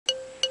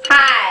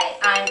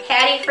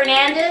Patty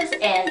Fernandez,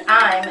 and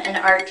I'm an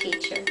art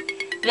teacher.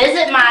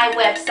 Visit my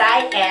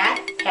website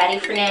at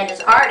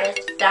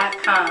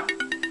pattyfernandezartist.com.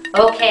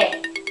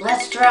 Okay,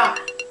 let's draw.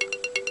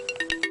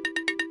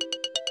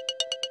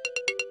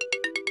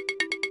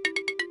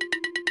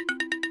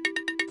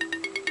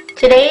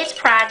 Today's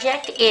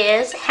project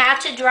is how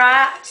to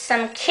draw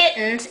some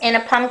kittens in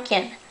a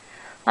pumpkin.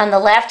 On the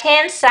left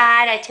hand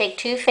side, I take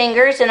 2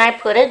 fingers and I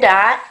put a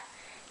dot.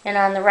 And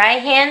on the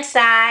right hand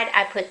side,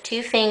 I put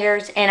 2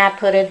 fingers and I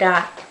put a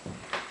dot.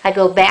 I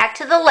go back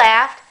to the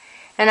left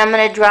and I'm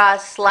going to draw a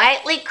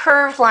slightly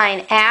curved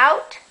line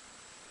out,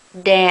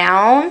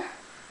 down,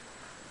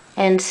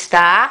 and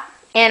stop.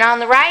 And on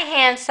the right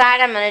hand side,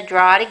 I'm going to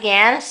draw it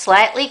again, a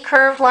slightly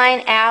curved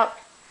line out,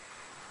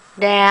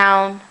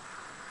 down,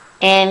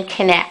 and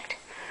connect.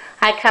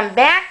 I come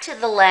back to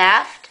the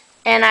left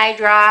and I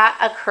draw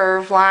a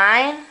curved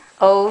line,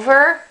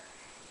 over,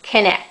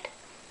 connect.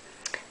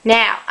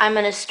 Now I'm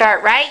going to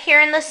start right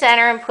here in the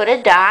center and put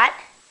a dot,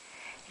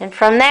 and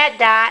from that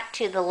dot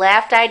to the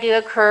left I do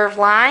a curved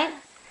line,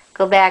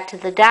 go back to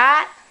the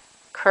dot,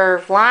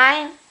 curved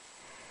line,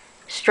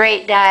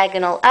 straight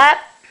diagonal up,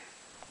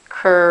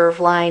 curved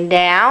line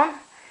down,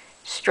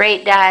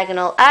 straight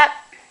diagonal up,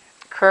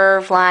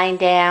 curved line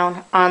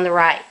down on the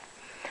right.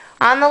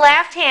 On the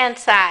left hand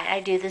side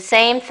I do the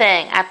same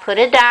thing. I put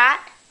a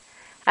dot,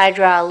 I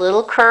draw a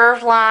little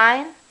curved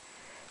line,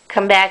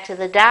 come back to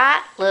the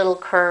dot, little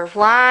curved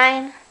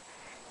line,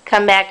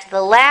 come back to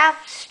the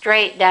left,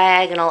 straight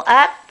diagonal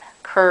up,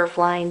 curved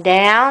line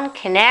down,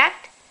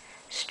 connect,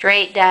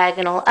 straight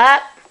diagonal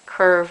up,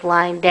 curved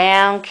line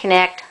down,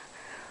 connect.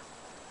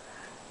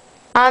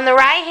 On the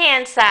right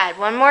hand side,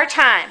 one more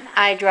time,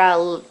 I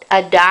draw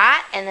a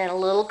dot and then a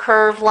little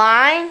curved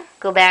line,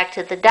 go back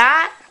to the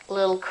dot,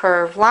 little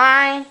curved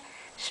line,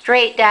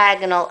 straight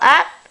diagonal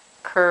up,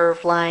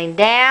 curved line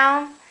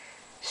down,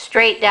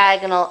 straight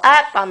diagonal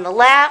up on the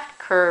left,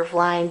 curved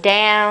line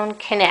down,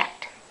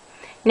 connect.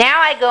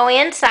 Now I go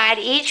inside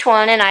each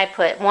one and I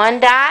put 1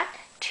 dot,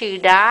 2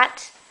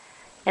 dots,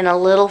 and a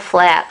little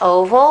flat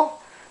oval,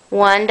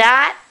 1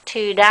 dot,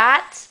 2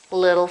 dots,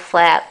 little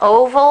flat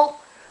oval,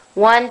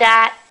 1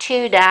 dot,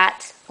 2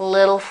 dots,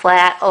 little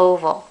flat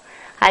oval.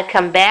 I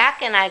come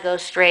back and I go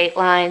straight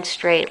line,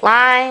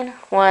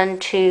 1,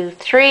 2,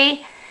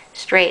 3,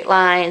 straight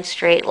line,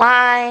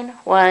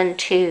 1,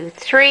 2,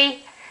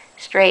 3,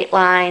 straight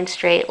line,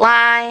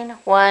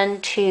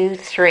 1, 2,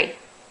 3.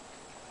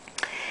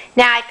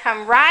 Now I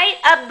come right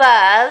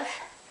above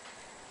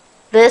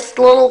this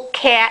little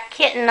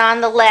kitten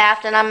on the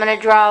left and I'm going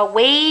to draw a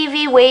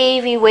wavy,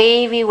 wavy,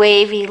 wavy,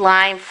 wavy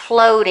line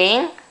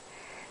floating.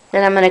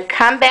 Then I'm going to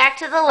come back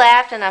to the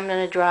left and I'm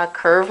going to draw a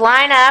curved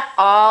line up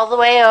all the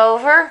way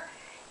over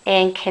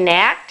and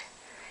connect.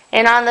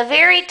 And on the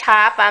very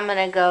top I'm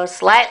going to go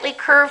slightly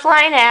curved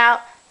line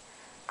out,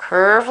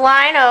 curved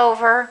line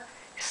over,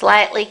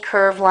 slightly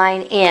curved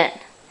line in.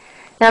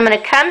 Now I'm going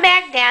to come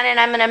back down and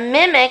I'm going to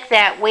mimic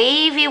that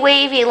wavy,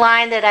 wavy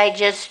line that I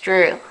just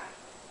drew.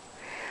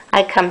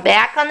 I come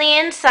back on the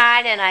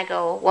inside and I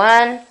go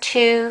 1,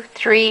 2,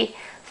 3,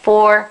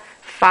 4,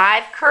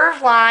 5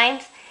 curved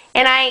lines.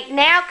 And I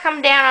now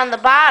come down on the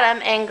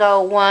bottom and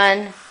go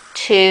 1,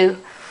 2,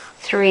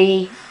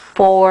 3,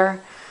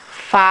 4,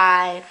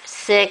 5,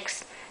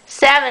 6,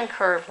 7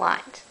 curved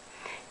lines.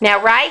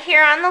 Now right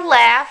here on the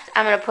left,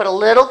 I'm going to put a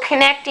little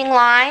connecting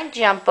line,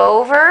 jump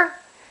over,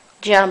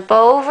 jump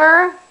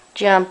over,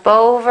 jump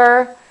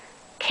over,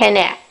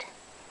 connect.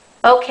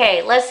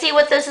 Okay, let's see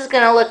what this is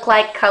going to look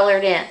like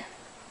colored in.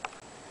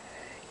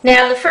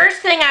 Now the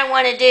first thing I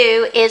want to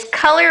do is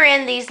color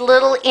in these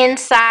little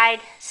inside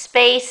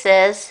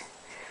spaces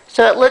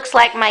so it looks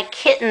like my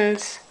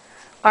kittens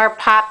are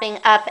popping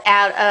up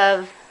out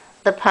of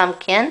the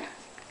pumpkin.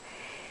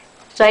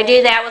 So I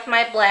do that with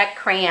my black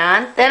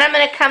crayon. Then I'm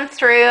going to come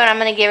through and I'm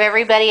going to give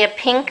everybody a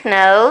pink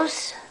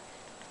nose.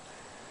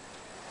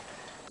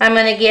 I'm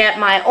going to get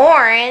my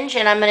orange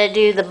and I'm going to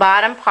do the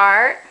bottom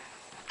part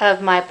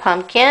of my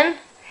pumpkin.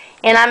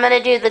 And I'm going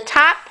to do the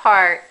top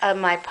part of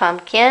my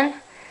pumpkin.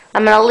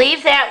 I'm going to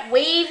leave that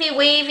wavy,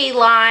 wavy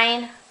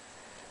line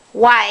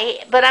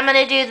white, but I'm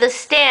going to do the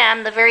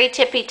stem, the very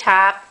tippy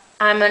top,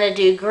 I'm going to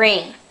do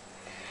green.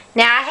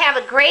 Now I have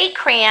a gray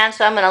crayon,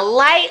 so I'm going to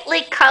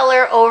lightly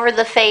color over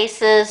the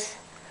faces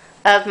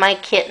of my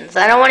kittens.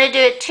 I don't want to do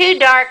it too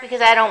dark because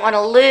I don't want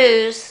to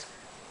lose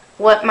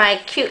what my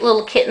cute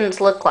little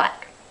kittens look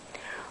like.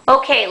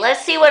 Okay,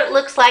 let's see what it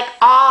looks like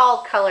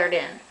all colored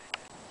in.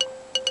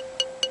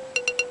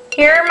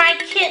 Here are my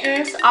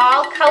kittens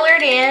all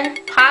colored in,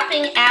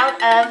 popping out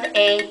of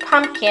a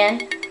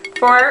pumpkin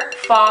for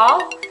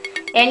fall.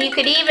 And you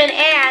could even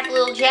add a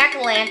little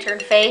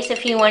jack-o'-lantern face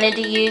if you wanted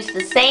to use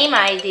the same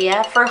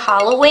idea for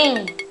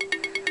Halloween.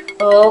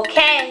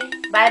 Okay,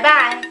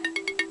 bye-bye.